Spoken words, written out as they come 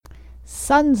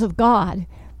sons of God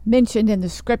mentioned in the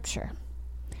scripture.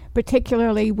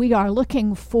 Particularly, we are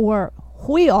looking for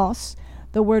huios,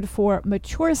 the word for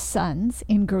mature sons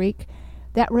in Greek,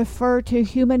 that refer to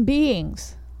human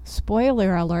beings.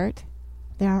 Spoiler alert,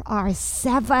 there are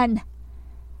 7.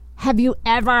 Have you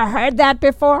ever heard that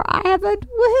before? I haven't.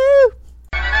 Woohoo!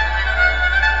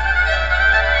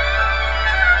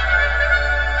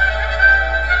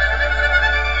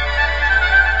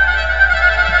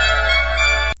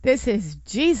 This is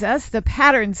Jesus, the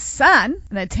patterned son,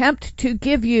 an attempt to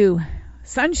give you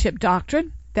sonship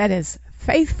doctrine that is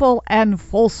faithful and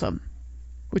fulsome,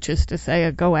 which is to say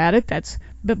a go at it that's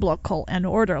biblical and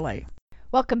orderly.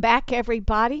 Welcome back,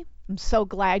 everybody. I'm so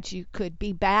glad you could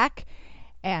be back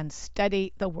and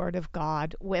study the Word of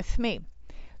God with me.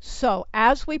 So,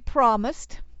 as we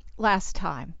promised last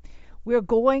time, we're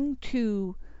going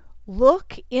to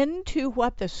look into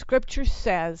what the scripture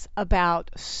says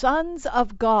about sons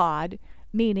of God,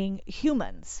 meaning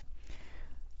humans.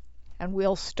 And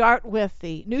we'll start with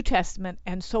the New Testament,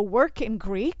 and so work in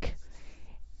Greek.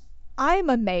 I'm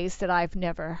amazed that I've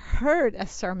never heard a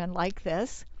sermon like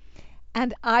this,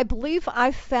 and I believe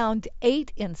I've found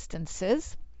 8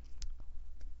 instances.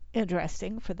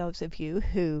 Interesting for those of you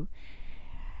who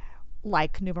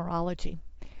like numerology.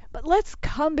 But let's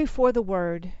come before the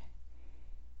Word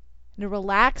in a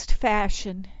relaxed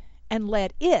fashion and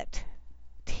let it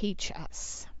teach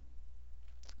us.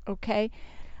 Okay?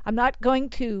 I'm not going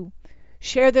to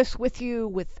share this with you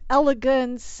with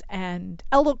elegance and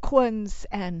eloquence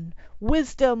and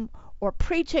wisdom or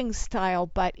preaching style,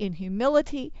 but in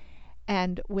humility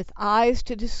and with eyes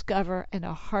to discover and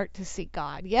a heart to see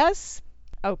God. Yes?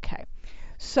 Okay.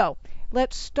 So,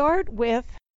 let's start with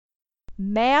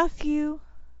Matthew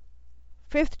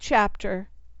 5th chapter,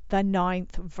 the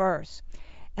 9th verse.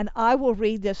 And I will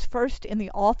read this first in the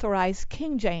Authorized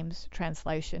King James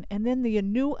translation, and then the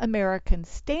New American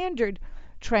Standard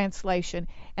translation,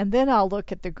 and then I'll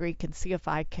look at the Greek and see if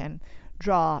I can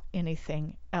draw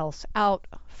anything else out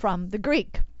from the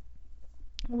Greek.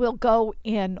 We'll go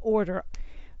in order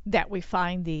that we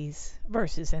find these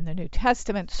verses in the New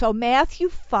Testament. So Matthew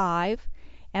 5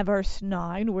 and verse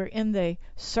 9, we're in the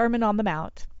Sermon on the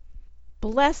Mount.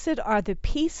 Blessed are the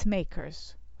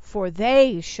peacemakers, for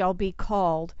they shall be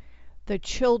called the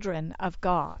children of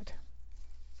God.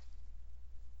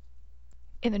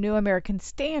 In the New American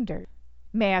Standard,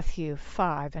 Matthew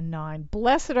 5 and 9,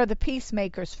 blessed are the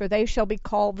peacemakers, for they shall be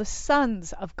called the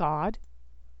sons of God.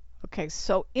 Okay,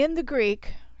 so in the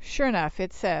Greek, sure enough,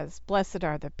 it says, blessed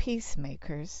are the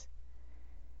peacemakers,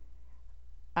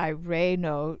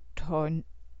 ireno ton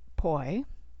poi,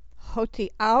 hoti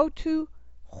autu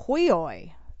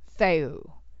huioi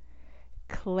theu,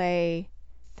 clay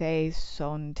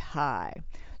thesontai.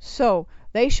 So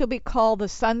they shall be called the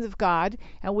sons of God,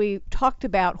 and we talked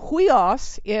about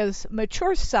huios is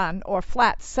mature son or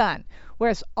flat son,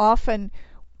 whereas often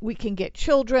we can get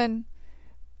children,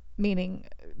 meaning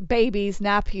babies,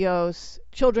 napios,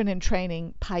 children in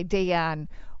training, paidean,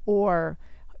 or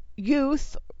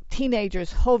youth,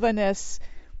 teenagers, hovanis,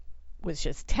 was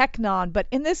just teknon, but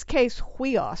in this case,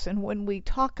 huios. And when we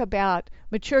talk about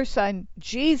mature son,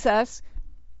 Jesus,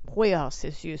 huios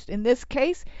is used. In this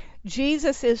case,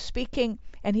 Jesus is speaking,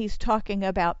 and he's talking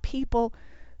about people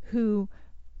who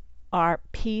are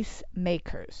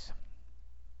peacemakers.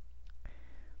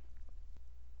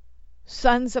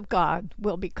 Sons of God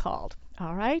will be called.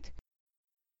 All right?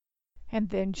 And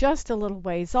then just a little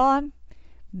ways on,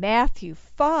 Matthew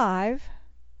 5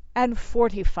 and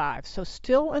 45. So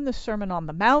still in the Sermon on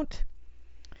the Mount,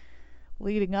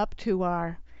 leading up to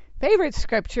our favorite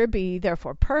scripture, be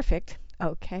therefore perfect.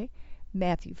 Okay,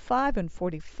 Matthew 5 and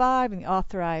 45 in the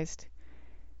Authorized.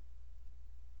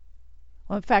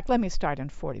 Well, in fact, let me start in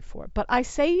 44. But I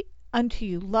say unto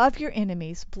you, love your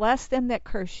enemies, bless them that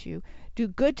curse you, do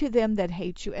good to them that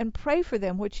hate you, and pray for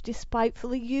them which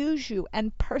despitefully use you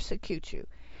and persecute you,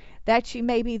 that ye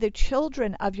may be the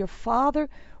children of your Father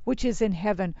which is in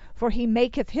heaven. For he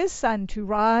maketh his sun to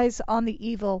rise on the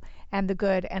evil and the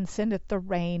good, and sendeth the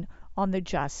rain on the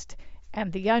just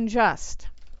and the unjust.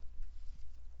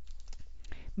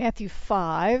 Matthew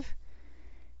 5,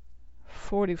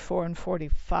 44 and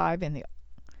 45 in the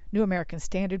New American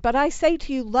Standard. But I say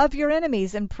to you, love your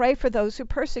enemies and pray for those who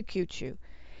persecute you,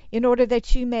 in order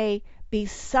that you may be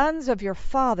sons of your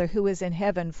Father who is in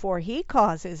heaven. For he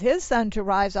causes his sun to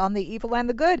rise on the evil and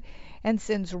the good, and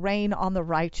sends rain on the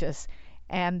righteous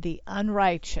and the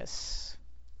unrighteous.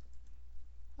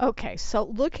 Okay, so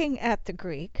looking at the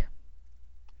Greek,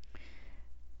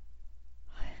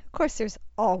 of course there's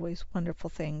always wonderful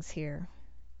things here.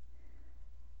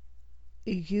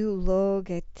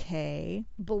 eulogete,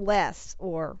 bless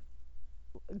or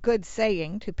good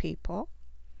saying to people.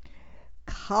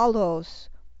 Kalos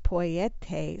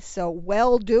poiete, so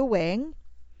well-doing.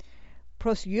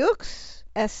 Proseux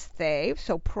esthe,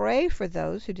 so pray for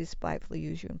those who despitefully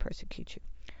use you and persecute you.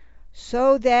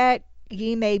 So that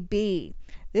ye may be.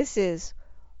 This is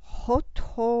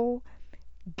hoto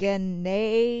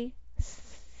gene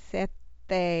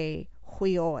sete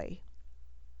huioi.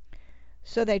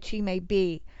 So that ye may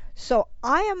be. So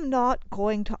I am not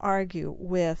going to argue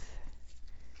with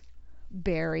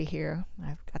Barry here.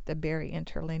 I've got the Barry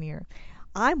interlinear.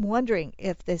 I'm wondering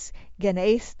if this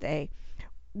geneste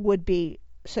would be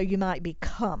so you might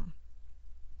become.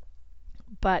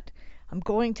 But I'm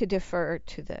going to defer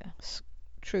to the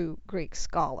true Greek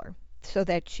scholar, so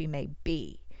that ye may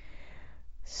be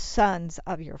sons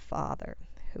of your Father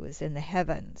who is in the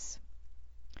heavens.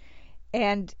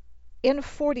 And in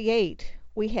 48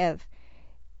 we have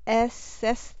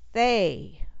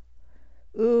esesthe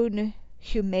un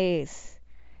humes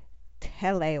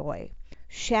teleoi.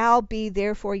 Shall be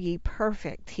therefore ye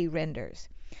perfect, he renders.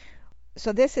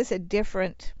 So this is a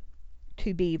different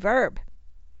to be verb.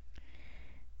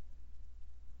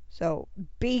 So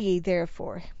be ye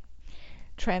therefore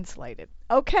translated.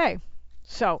 Okay,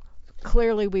 so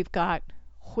clearly we've got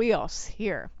huios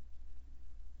here.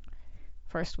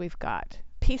 First we've got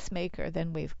peacemaker,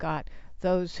 then we've got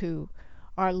those who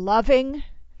are loving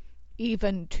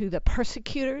even to the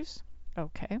persecutors.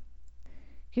 Okay.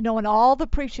 You know, in all the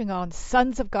preaching on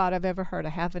sons of God I've ever heard, I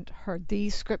haven't heard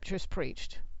these scriptures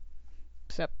preached.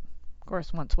 Except, of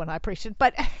course, once when I preached it,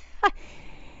 but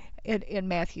in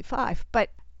Matthew 5. But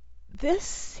this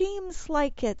seems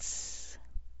like it's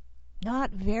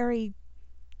not very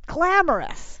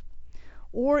glamorous,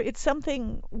 or it's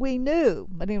something we knew.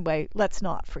 But anyway, let's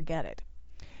not forget it.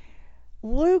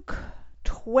 Luke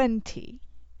 20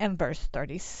 and verse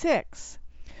 36.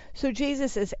 So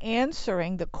Jesus is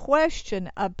answering the question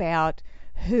about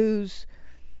whose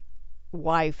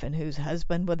wife and whose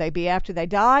husband will they be after they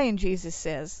die, and Jesus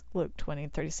says, Luke 20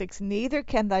 and 36, neither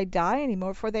can they die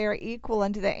anymore, for they are equal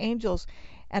unto the angels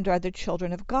and are the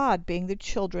children of God, being the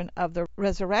children of the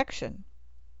resurrection.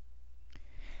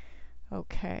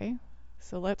 Okay,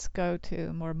 so let's go to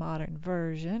a more modern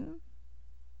version.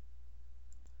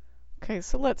 Okay,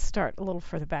 so let's start a little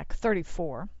further back,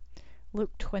 34.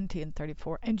 Luke 20 and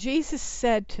 34. And Jesus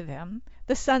said to them,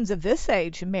 the sons of this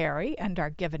age marry and are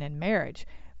given in marriage,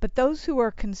 but those who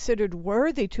are considered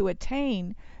worthy to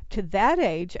attain to that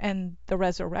age and the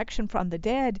resurrection from the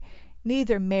dead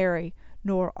neither marry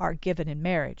nor are given in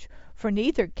marriage. For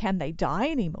neither can they die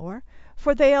any more,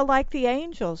 for they are like the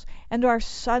angels, and are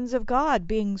sons of God,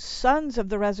 being sons of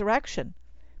the resurrection.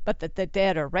 But that the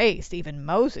dead are raised, even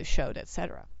Moses showed,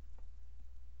 etc.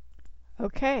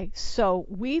 Okay, so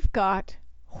we've got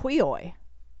huioi.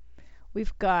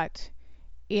 We've got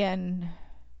in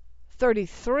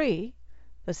 33,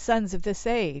 the sons of this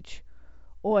age,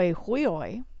 oi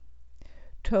huioi,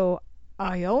 to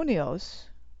ionios,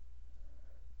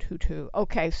 tutu.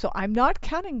 Okay, so I'm not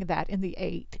counting that in the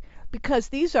 8, because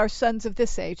these are sons of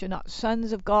this age and not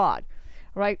sons of God,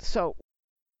 right? So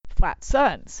flat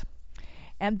sons.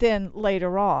 And then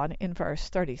later on in verse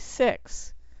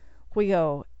 36,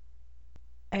 huio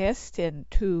estin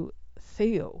tu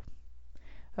theo.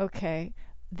 Okay,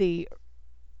 the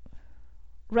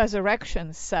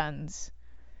resurrection sons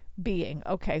being.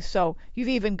 Okay, so you've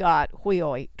even got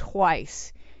huioi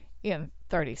twice in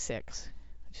 36,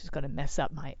 which is going to mess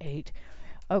up my 8.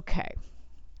 Okay,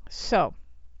 so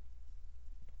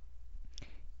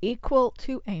equal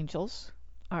to angels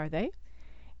are they,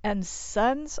 and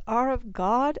sons are of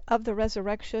God of the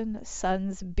resurrection,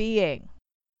 sons being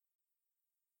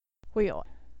huioi.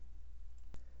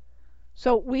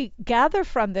 So we gather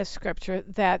from this scripture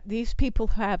that these people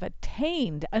have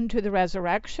attained unto the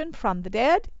resurrection from the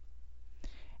dead,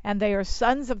 and they are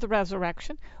sons of the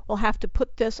resurrection. We'll have to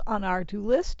put this on our do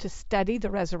list to study the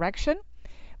resurrection,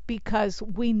 because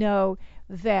we know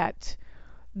that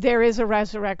there is a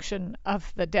resurrection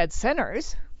of the dead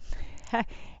sinners,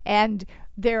 and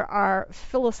there are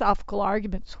philosophical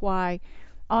arguments why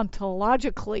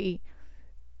ontologically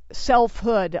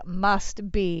selfhood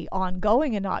must be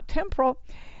ongoing and not temporal.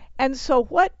 And so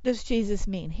what does Jesus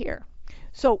mean here?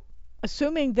 So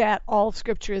assuming that all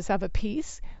scripture is of a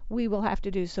piece, we will have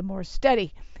to do some more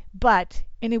study. But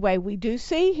anyway, we do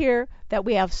see here that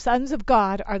we have sons of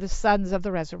God are the sons of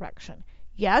the resurrection.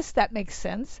 Yes, that makes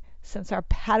sense, since our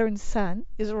pattern son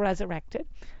is resurrected.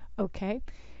 Okay.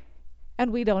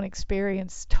 And we don't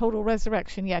experience total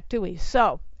resurrection yet, do we?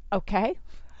 So, okay,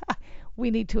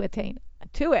 we need to attain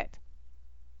to it.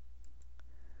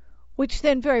 Which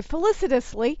then very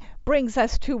felicitously brings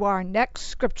us to our next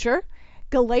scripture,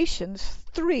 Galatians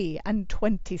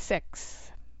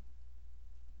 3:26.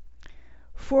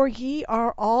 For ye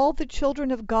are all the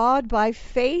children of God by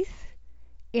faith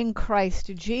in Christ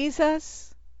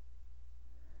Jesus.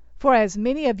 For as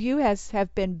many of you as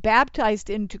have been baptized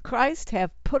into Christ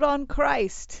have put on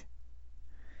Christ.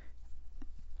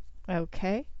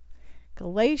 Okay,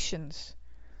 Galatians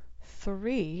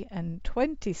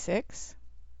 3:26.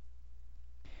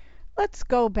 Let's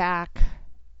go back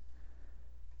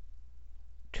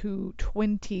to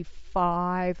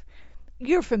 25.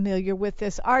 You're familiar with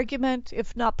this argument.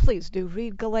 If not, please do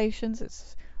read Galatians.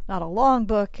 It's not a long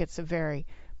book. It's a very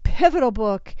pivotal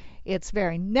book. It's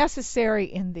very necessary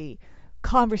in the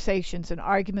conversations and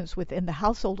arguments within the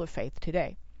household of faith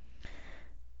today.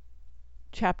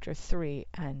 Chapter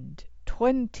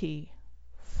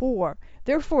 3:24.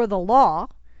 Therefore the law,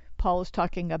 Paul is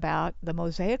talking about the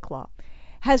Mosaic law,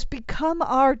 has become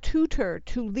our tutor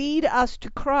to lead us to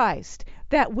Christ,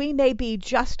 that we may be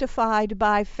justified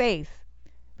by faith.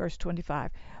 Verse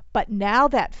 25. But now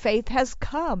that faith has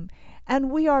come, and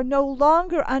we are no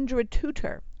longer under a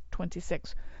tutor.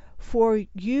 26. For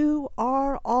you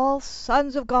are all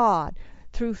sons of God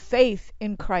through faith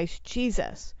in Christ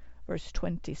Jesus. Verse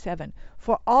 27.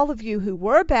 For all of you who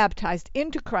were baptized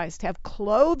into Christ have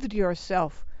clothed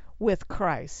yourself with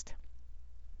Christ.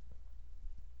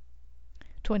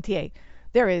 28.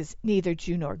 There is neither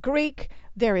Jew nor Greek,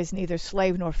 there is neither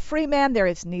slave nor free man, there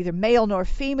is neither male nor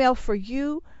female, for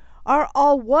you are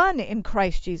all one in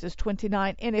Christ Jesus.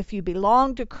 29. And if you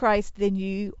belong to Christ, then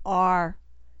you are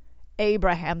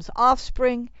Abraham's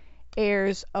offspring,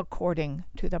 heirs according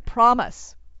to the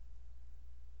promise.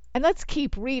 And let's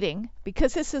keep reading,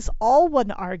 because this is all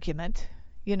one argument.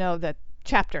 You know, the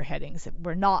chapter headings that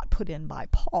were not put in by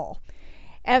Paul.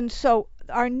 And so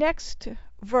our next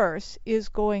verse is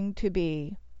going to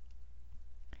be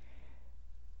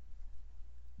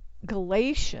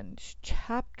Galatians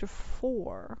chapter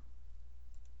 4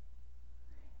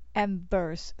 and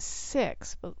verse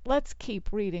 6. But let's keep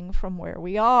reading from where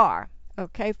we are.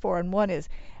 Okay, 4:1 is,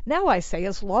 Now I say,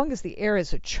 as long as the heir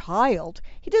is a child,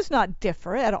 he does not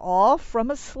differ at all from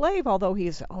a slave, although he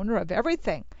is owner of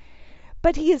everything.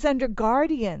 But he is under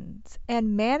guardians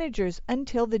and managers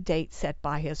until the date set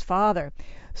by his father.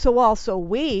 So also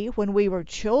we, when we were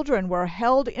children, were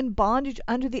held in bondage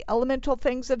under the elemental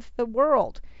things of the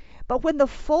world. But when the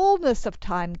fullness of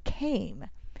time came,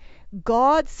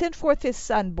 God sent forth his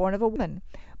Son, born of a woman,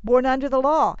 born under the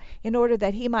law, in order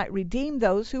that he might redeem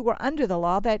those who were under the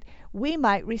law, that we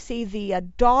might receive the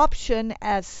adoption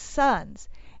as sons.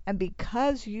 And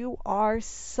because you are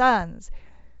sons,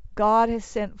 God has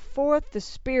sent forth the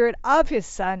Spirit of his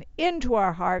Son into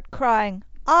our heart, crying,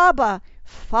 Abba,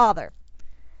 Father.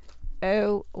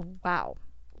 Oh, wow.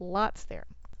 Lots there.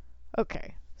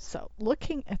 Okay, so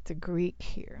looking at the Greek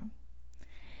here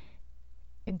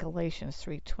in Galatians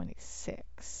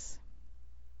 3:26.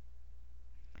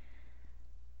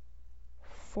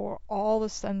 For all the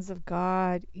sons of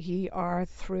God ye are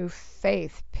through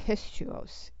faith,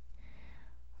 pistios.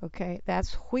 Okay,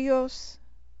 that's huios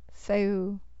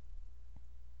theou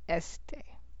este.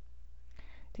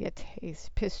 Diates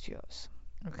pistios.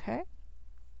 Okay?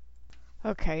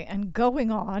 Okay, and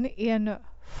going on in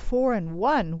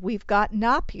 4:1, we've got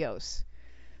napios.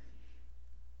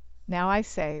 Now I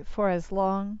say, for as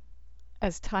long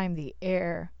as time the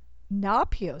heir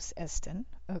napios estin,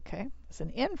 okay, as an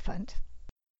infant.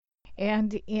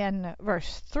 And in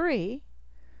verse 3,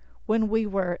 when we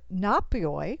were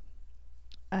napioi,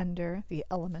 under the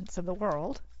elements of the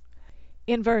world.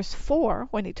 In verse 4,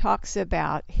 when he talks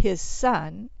about his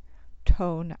son,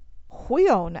 ton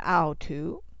huion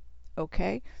autou,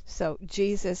 okay, so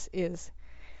Jesus is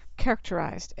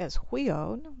characterized as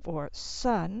huion, or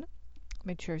son,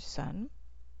 mature son.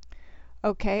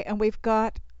 Okay, and we've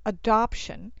got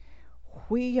adoption,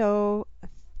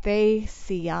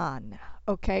 huiothesian.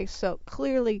 Okay, so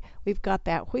clearly we've got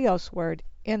that huios word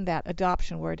in that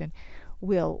adoption word, and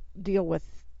we'll deal with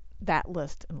that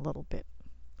list in a little bit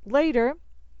later.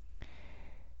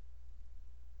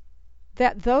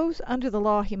 That those under the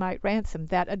law he might ransom,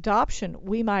 that adoption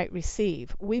we might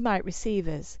receive. We might receive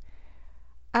as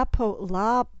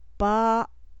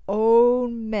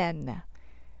apolabaomen.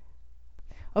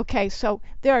 Okay, so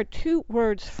there are two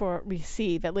words for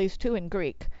receive, at least two in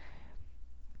Greek.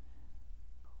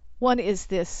 One is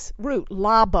this root,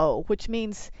 labo, which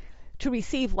means to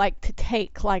receive, like to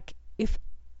take. Like if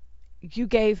you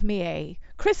gave me a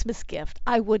Christmas gift,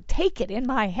 I would take it in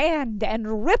my hand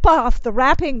and rip off the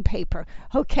wrapping paper.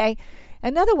 Okay?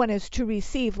 Another one is to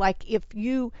receive, like if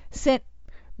you sent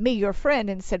me, your friend,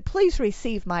 and said, please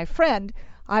receive my friend,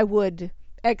 I would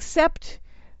accept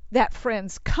that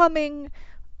friend's coming.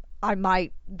 I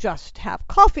might just have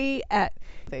coffee at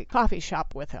the coffee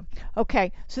shop with him.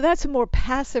 Okay, so that's a more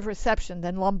passive reception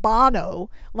than lambano.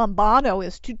 Lambano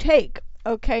is to take.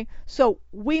 Okay, so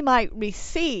we might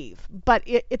receive, but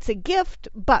it's a gift,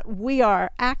 but we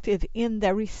are active in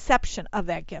the reception of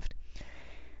that gift.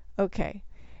 Okay,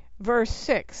 verse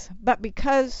 6, but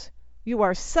because you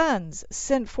are sons,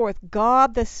 send forth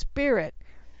God the Spirit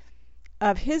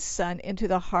of his Son into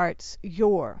the hearts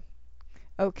your.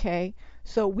 Okay,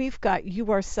 so we've got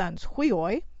you are sons,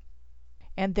 huioi,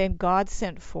 and then God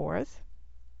sent forth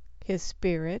his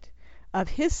Spirit of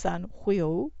his Son,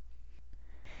 huiou.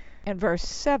 And verse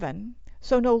 7,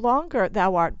 so no longer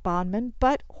thou art bondman,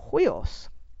 but huios,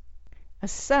 a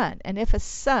son, and if a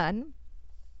son,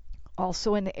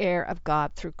 also an heir of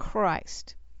God through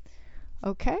Christ.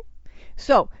 Okay?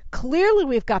 So clearly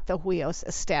we've got the huios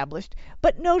established,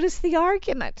 but notice the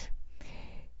argument.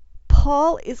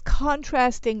 Paul is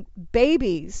contrasting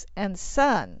babies and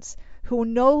sons who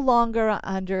no longer are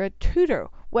under a tutor.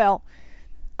 Well,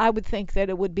 I would think that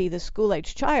it would be the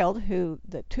school-age child who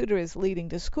the tutor is leading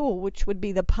to school, which would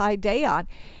be the paideon.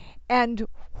 And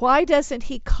why doesn't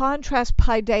he contrast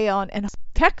paideon and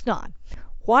teknon?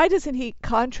 Why doesn't he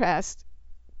contrast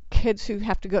kids who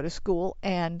have to go to school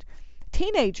and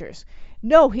teenagers?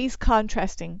 No, he's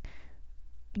contrasting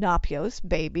napios,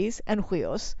 babies, and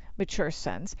huios, mature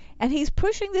sons. And he's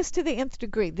pushing this to the nth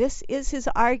degree. This is his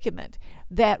argument,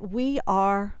 that we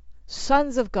are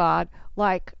sons of God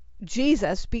like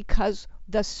Jesus because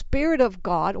the Spirit of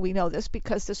God, we know this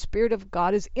because the Spirit of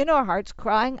God is in our hearts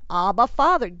crying, Abba,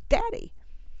 Father, Daddy.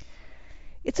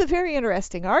 It's a very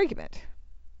interesting argument.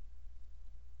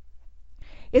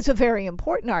 It's a very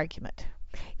important argument.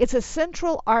 It's a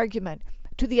central argument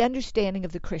to the understanding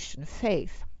of the Christian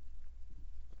faith.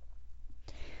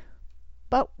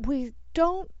 But we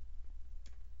don't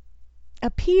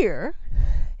appear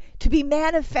to be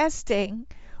manifesting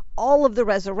all of the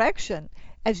resurrection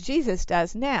as Jesus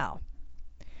does now.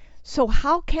 So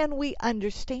how can we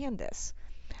understand this?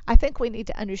 I think we need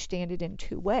to understand it in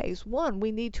two ways. One,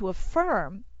 we need to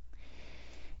affirm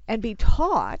and be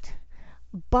taught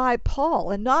by Paul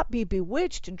and not be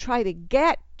bewitched and try to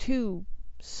get to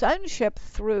sonship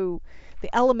through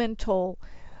the elemental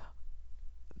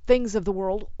things of the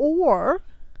world or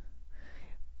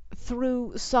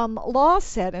through some law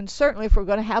set. And certainly if we're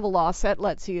going to have a law set,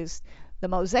 let's use the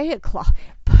Mosaic law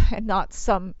and not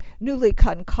some newly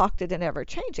concocted and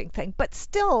ever-changing thing. But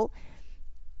still,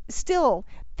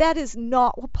 that is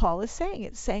not what Paul is saying.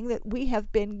 It's saying that we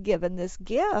have been given this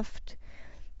gift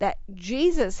that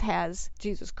Jesus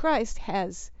Christ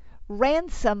has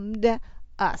ransomed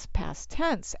us, past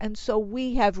tense. And so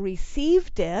we have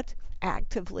received it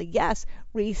actively, yes,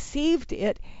 received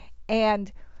it,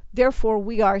 and therefore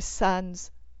we are sons.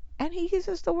 And he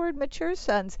uses the word mature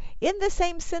sons in the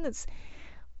same sentence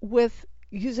with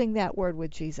using that word with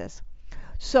Jesus.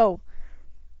 So,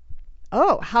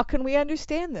 how can we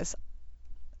understand this?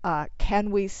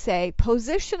 Can we say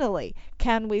positionally?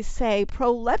 Can we say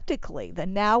proleptically? The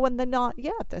now and the not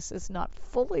yet. This is not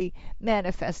fully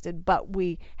manifested, but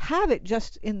we have it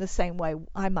just in the same way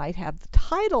I might have the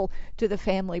title to the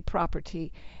family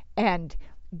property and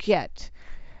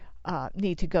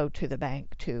need to go to the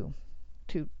bank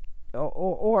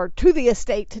or to the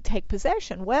estate to take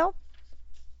possession. Well,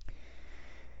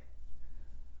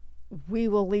 we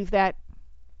will leave that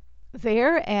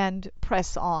there and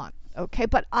press on. Okay,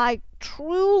 but I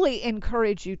truly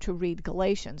encourage you to read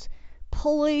Galatians.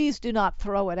 Please do not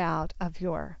throw it out of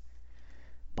your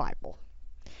Bible,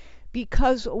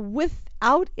 because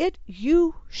without it,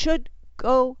 you should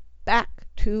go back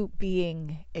to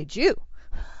being a Jew.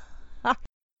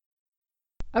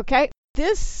 Okay,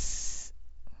 this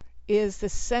is the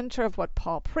center of what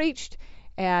Paul preached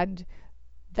and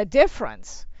the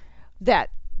difference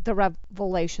that the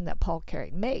revelation that Paul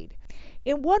carried made.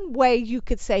 In one way, you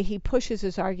could say he pushes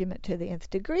his argument to the nth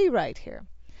degree right here.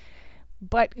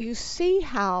 But you see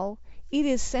how it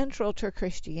is central to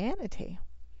Christianity.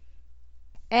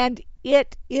 And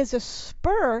it is a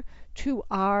spur to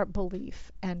our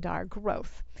belief and our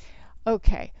growth.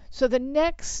 Okay, so the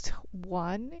next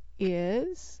one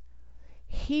is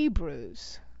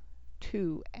Hebrews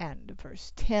 2 and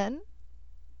verse 10.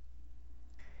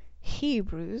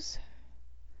 Hebrews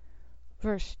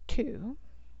verse 2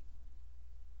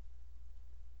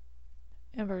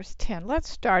 and verse 10. Let's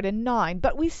start in 9.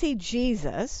 But we see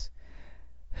Jesus,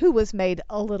 who was made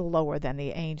a little lower than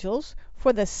the angels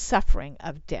for the suffering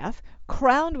of death,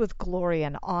 crowned with glory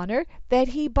and honor, that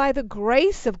he by the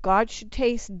grace of God should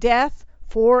taste death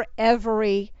for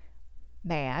every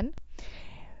man.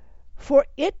 For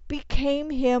it became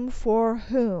him for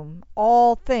whom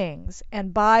all things,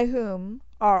 and by whom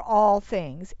are all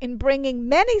things, in bringing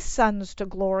many sons to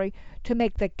glory, to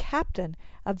make the captain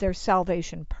of their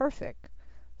salvation perfect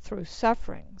through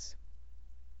sufferings.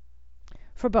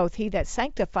 For both he that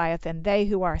sanctifieth and they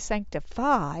who are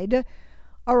sanctified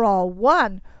are all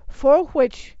one, for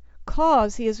which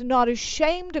cause he is not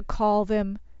ashamed to call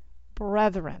them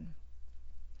brethren.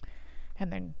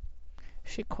 And then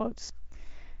she quotes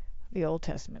the Old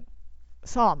Testament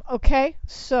Psalm. Okay,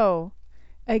 so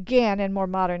again, in more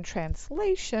modern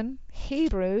translation,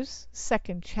 Hebrews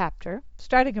 2nd chapter,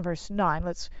 starting in verse 9,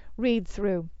 let's read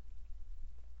through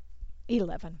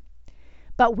 11.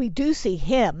 But we do see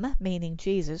him, meaning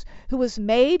Jesus, who was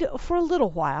made for a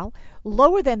little while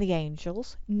lower than the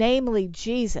angels, namely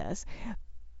Jesus,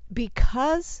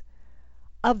 because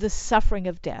of the suffering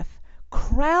of death,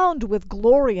 crowned with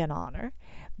glory and honor,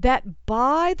 that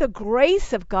by the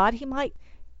grace of God he might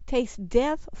taste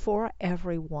death for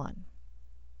everyone.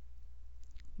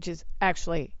 Which is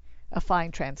actually a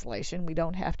fine translation. We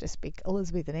don't have to speak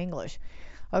Elizabethan English.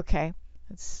 Okay,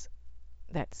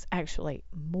 that's actually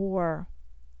more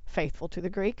faithful to the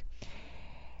Greek.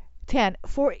 10.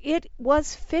 For it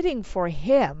was fitting for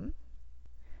him,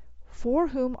 for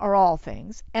whom are all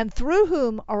things, and through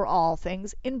whom are all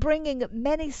things, in bringing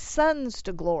many sons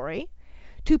to glory,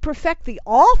 to perfect the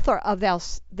author of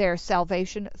their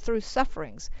salvation through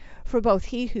sufferings. For both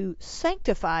he who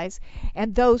sanctifies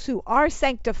and those who are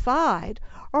sanctified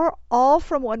are all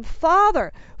from one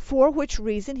Father, for which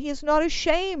reason he is not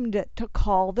ashamed to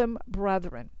call them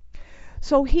brethren.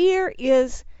 So here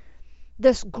is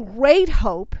this great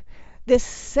hope, this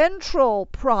central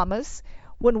promise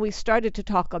when we started to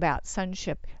talk about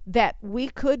sonship, that we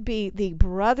could be the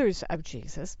brothers of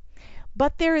Jesus.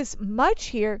 But there is much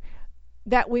here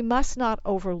that we must not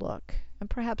overlook, and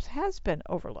perhaps has been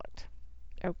overlooked.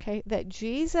 Okay, that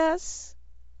Jesus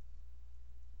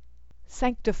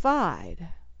sanctified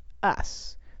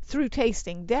us through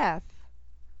tasting death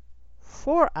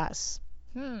for us.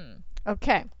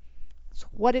 Okay, that's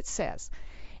what it says.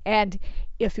 And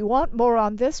if you want more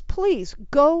on this, please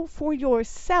go for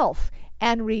yourself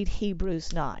and read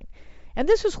Hebrews 9. And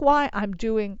this is why I'm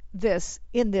doing this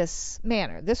in this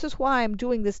manner. This is why I'm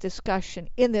doing this discussion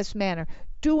in this manner,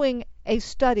 doing a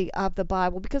study of the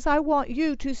Bible, because I want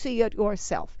you to see it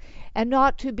yourself and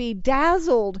not to be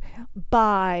dazzled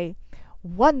by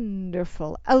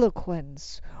wonderful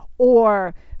eloquence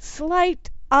or sleight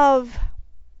of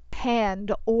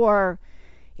hand or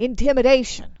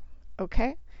intimidation.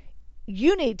 Okay?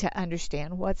 You need to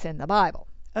understand what's in the Bible.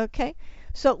 Okay?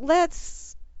 So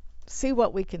let's see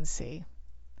what we can see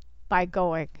by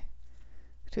going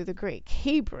to the Greek.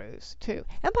 Hebrews 2.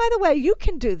 And by the way, you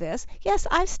can do this. Yes,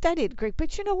 I've studied Greek,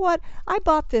 but you know what? I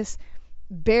bought this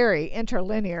Berry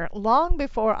Interlinear long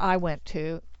before I went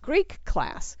to Greek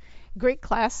class. Greek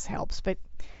class helps, but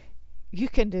you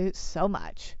can do so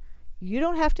much. You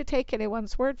don't have to take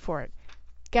anyone's word for it.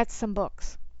 Get some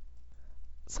books.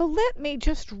 So let me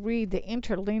just read the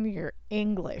Interlinear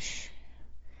English.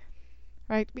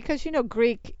 Right? Because you know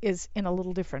Greek is in a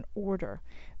little different order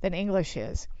than English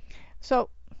is. So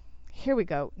here we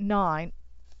go. 9.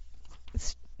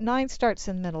 9 starts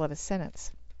in the middle of a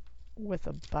sentence with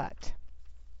a but.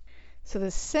 So the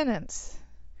sentence,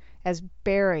 as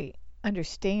Barry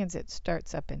understands it,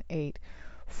 starts up in 8.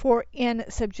 For in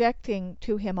subjecting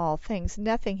to him all things,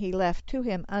 nothing he left to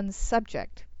him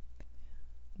unsubject.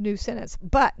 New sentence.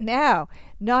 But now,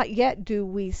 not yet do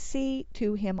we see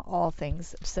to him all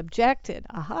things subjected.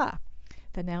 Aha.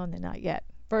 The now and the not yet.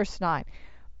 Verse 9.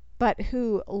 But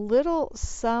who little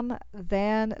some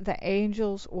than the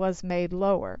angels was made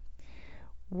lower,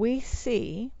 we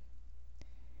see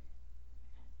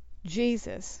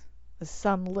Jesus,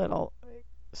 some little,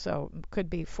 so could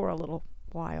be for a little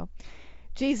while,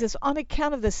 Jesus, on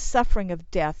account of the suffering of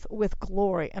death, with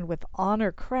glory and with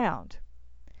honor crowned,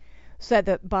 so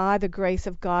that by the grace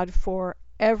of God for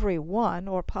every one,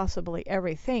 or possibly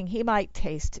everything, he might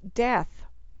taste death.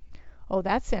 Oh,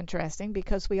 that's interesting,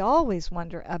 because we always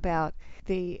wonder about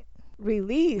the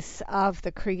release of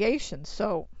the creation.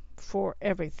 So, for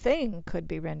everything could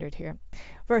be rendered here.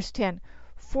 Verse 10,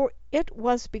 for it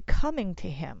was becoming to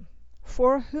him,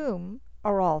 for whom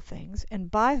are all things,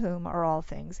 and by whom are all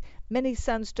things, many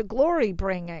sons to glory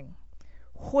bringing.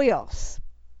 Huios.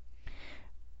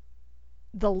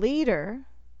 The leader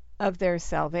of their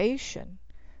salvation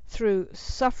through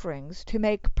sufferings to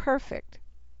make perfect.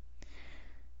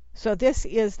 So this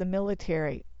is the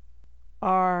military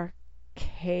archegon.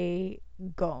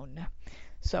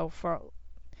 So for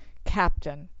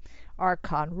captain,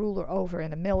 archon, ruler over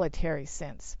in a military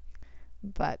sense.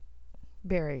 But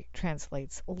Barry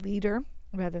translates leader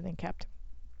rather than captain.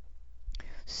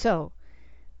 So,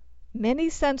 many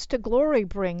sons to glory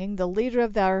bringing, the leader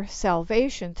of their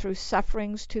salvation through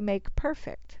sufferings to make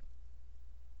perfect.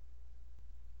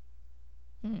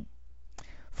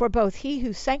 For both he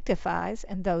who sanctifies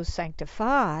and those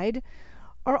sanctified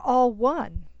are all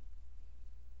one.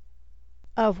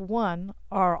 Of one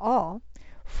are all,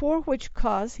 for which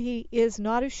cause he is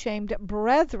not ashamed,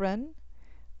 brethren,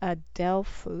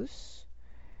 adelphos,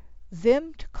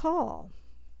 them to call,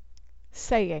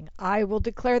 saying, I will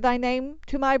declare thy name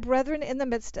to my brethren in the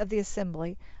midst of the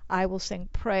assembly. I will sing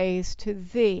praise to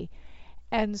thee.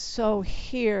 And so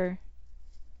here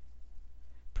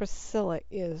Priscilla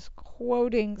is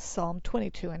quoting Psalm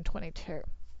 22 and 22.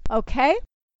 Okay?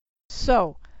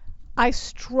 So, I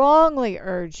strongly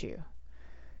urge you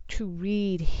to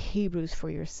read Hebrews for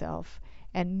yourself.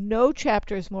 And no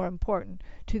chapter is more important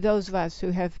to those of us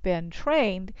who have been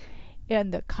trained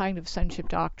in the kind of sonship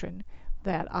doctrine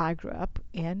that I grew up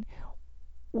in,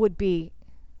 would be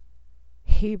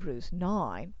Hebrews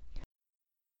 9.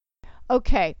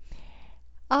 Okay,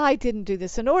 I didn't do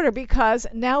this in order because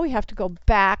now we have to go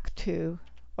back to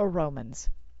Romans.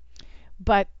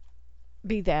 But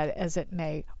be that as it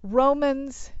may,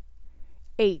 Romans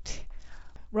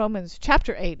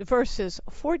chapter 8, verses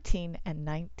 14 and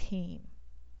 19.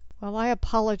 Well, I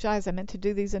apologize. I meant to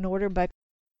do these in order, but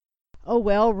oh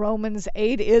well, Romans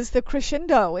 8 is the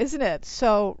crescendo, isn't it?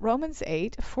 So Romans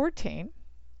 8:14,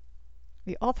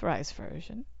 the Authorized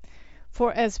Version.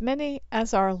 For as many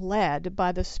as are led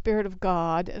by the Spirit of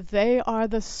God, they are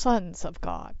the sons of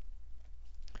God.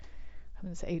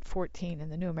 Romans 8:14 in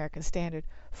the New American Standard.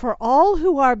 For all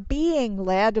who are being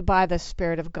led by the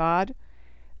Spirit of God,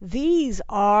 these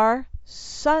are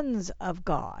sons of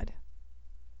God.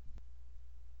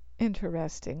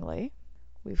 Interestingly,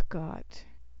 we've got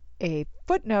a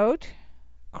footnote,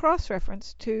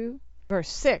 cross-reference to verse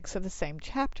 6 of the same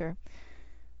chapter.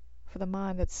 For the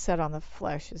mind that's set on the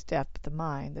flesh is death, but the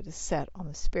mind that is set on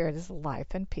the Spirit is life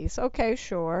and peace. Okay,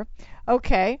 sure.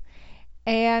 Okay.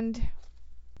 And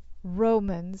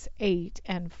Romans 8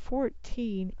 and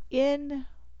 14 in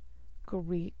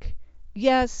Greek.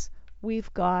 Yes,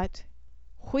 we've got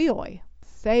huioi,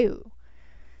 theou.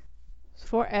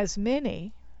 For as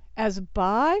many as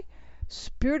by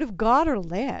Spirit of God are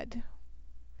led,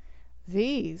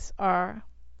 these are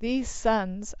these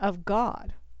sons of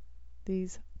God.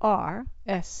 These are,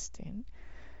 estin,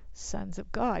 sons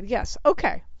of God. Yes,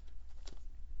 okay.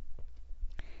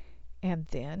 And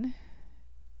then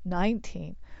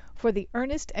 19. For the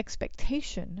earnest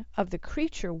expectation of the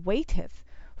creature waiteth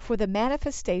for the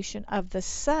manifestation of the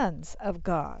sons of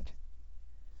God.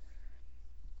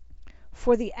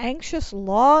 For the anxious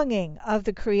longing of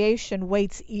the creation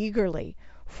waits eagerly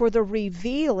for the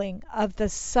revealing of the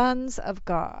sons of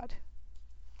God.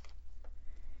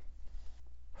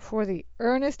 For the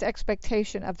earnest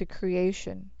expectation of the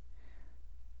creation,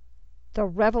 the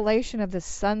revelation of the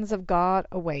sons of God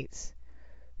awaits.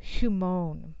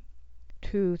 Humon,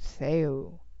 to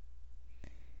theou.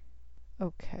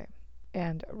 Okay.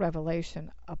 And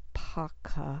Revelation,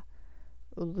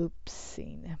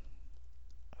 apocalypsin.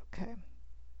 Okay.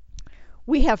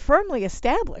 We have firmly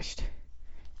established,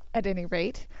 at any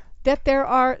rate, that there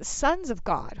are sons of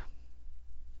God.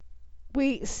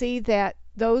 We see that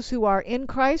those who are in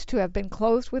Christ, who have been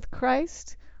clothed with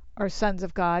Christ, are sons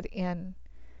of God in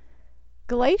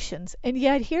Galatians. And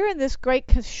yet here in this great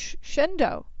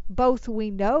crescendo, both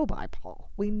we know by Paul.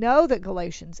 We know that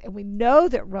Galatians and we know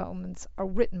that Romans are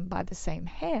written by the same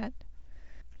hand.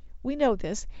 We know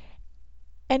this.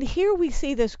 And here we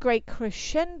see this great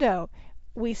crescendo.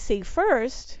 We see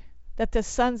first that the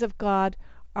sons of God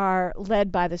are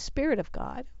led by the Spirit of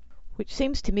God, which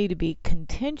seems to me to be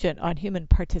contingent on human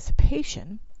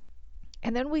participation.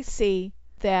 And then we see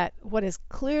that what is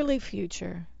clearly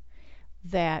future,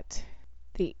 that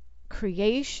the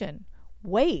creation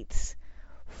waits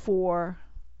for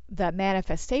the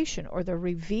manifestation or the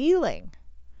revealing.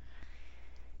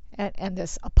 And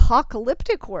this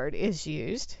apocalyptic word is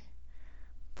used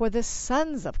for the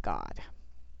sons of God.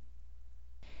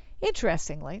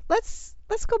 Interestingly, let's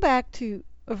go back to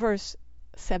verse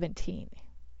 17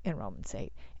 in Romans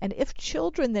 8. And if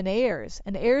children, then heirs,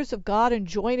 and heirs of God, and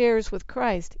joint heirs with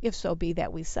Christ, if so be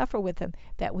that we suffer with him,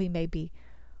 that we may be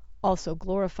also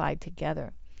glorified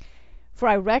together. For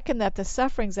I reckon that the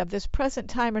sufferings of this present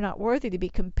time are not worthy to be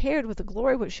compared with the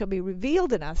glory which shall be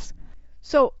revealed in us.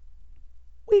 So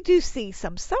we do see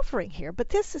some suffering here, but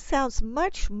this sounds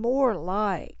much more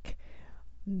like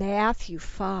Matthew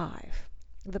 5,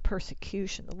 the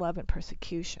persecution, the love and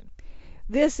persecution.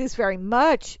 This is very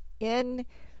much in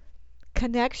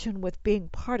connection with being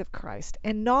part of Christ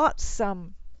and not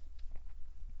some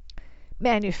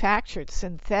manufactured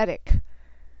synthetic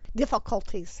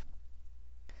difficulties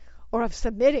or of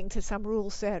submitting to some rule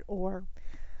set or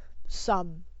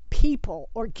some people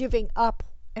or giving up,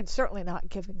 and certainly not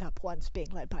giving up one's being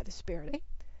led by the Spirit.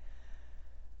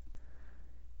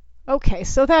 Okay,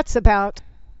 so that's about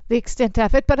the extent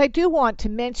of it, but I do want to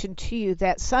mention to you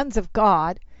that sons of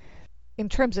God, in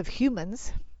terms of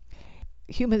humans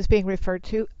being referred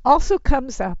to, also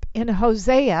comes up in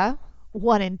Hosea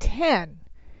 1:10.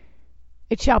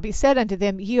 It shall be said unto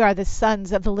them, ye are the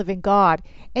sons of the living God.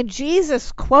 And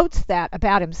Jesus quotes that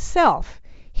about himself.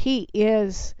 He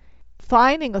is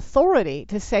finding authority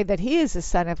to say that he is the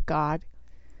Son of God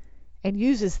and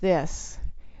uses this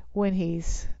when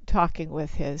he's talking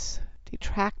with his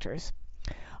detractors.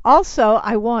 Also,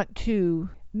 I want to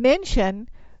mention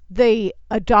the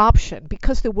adoption,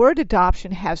 because the word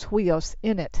adoption has huios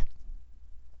in it.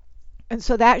 And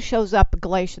so that shows up in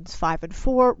Galatians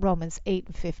 5:4, Romans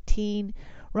 8:15,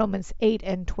 Romans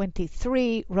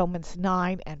 8:23, Romans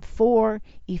 9:4,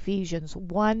 Ephesians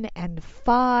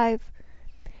 1:5.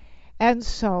 And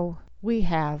so we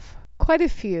have quite a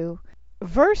few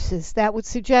verses that would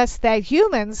suggest that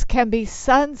humans can be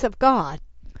sons of God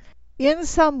in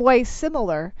some way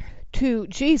similar to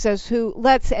Jesus, who,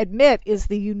 let's admit, is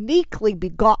the uniquely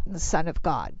begotten Son of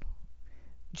God.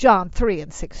 John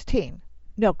 3:16.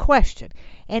 No question.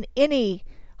 And any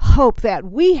hope that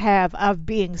we have of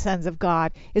being sons of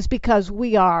God is because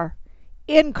we are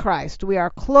in Christ. We are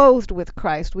clothed with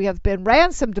Christ. We have been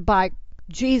ransomed by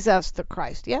Jesus the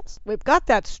Christ. Yes? We've got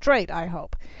that straight, I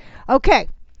hope. Okay.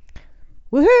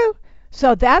 Woohoo!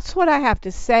 So that's what I have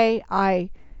to say. I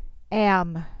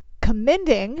am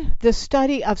commending the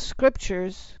study of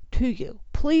scriptures to you.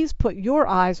 Please put your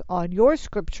eyes on your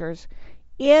scriptures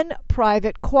in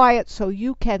private, quiet, so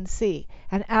you can see,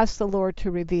 and ask the Lord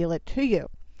to reveal it to you.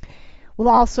 We'll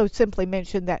also simply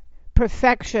mention that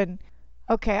perfection.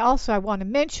 Okay, also I want to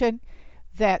mention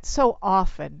that so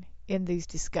often in these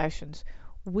discussions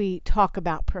we talk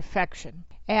about perfection,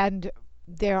 and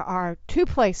there are two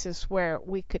places where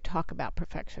we could talk about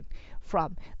perfection,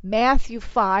 from Matthew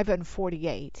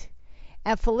 5:48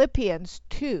 and Philippians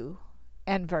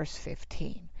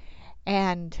 2:15.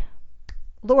 And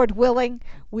Lord willing,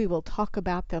 we will talk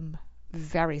about them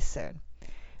very soon.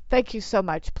 Thank you so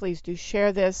much. Please do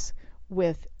share this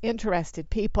with interested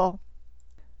people.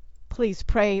 Please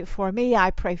pray for me. I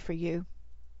pray for you.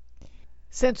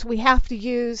 Since we have to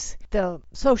use the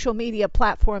social media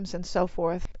platforms and so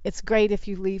forth, it's great if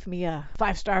you leave me a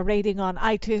 5-star rating on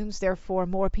iTunes. Therefore,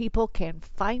 more people can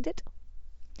find it.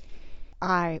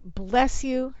 I bless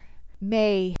you.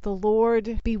 May the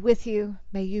Lord be with you.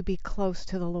 May you be close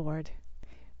to the Lord.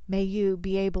 May you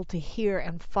be able to hear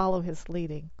and follow his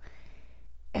leading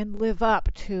and live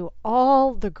up to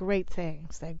all the great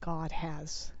things that God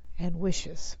has and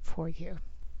wishes for you.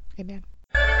 Amen.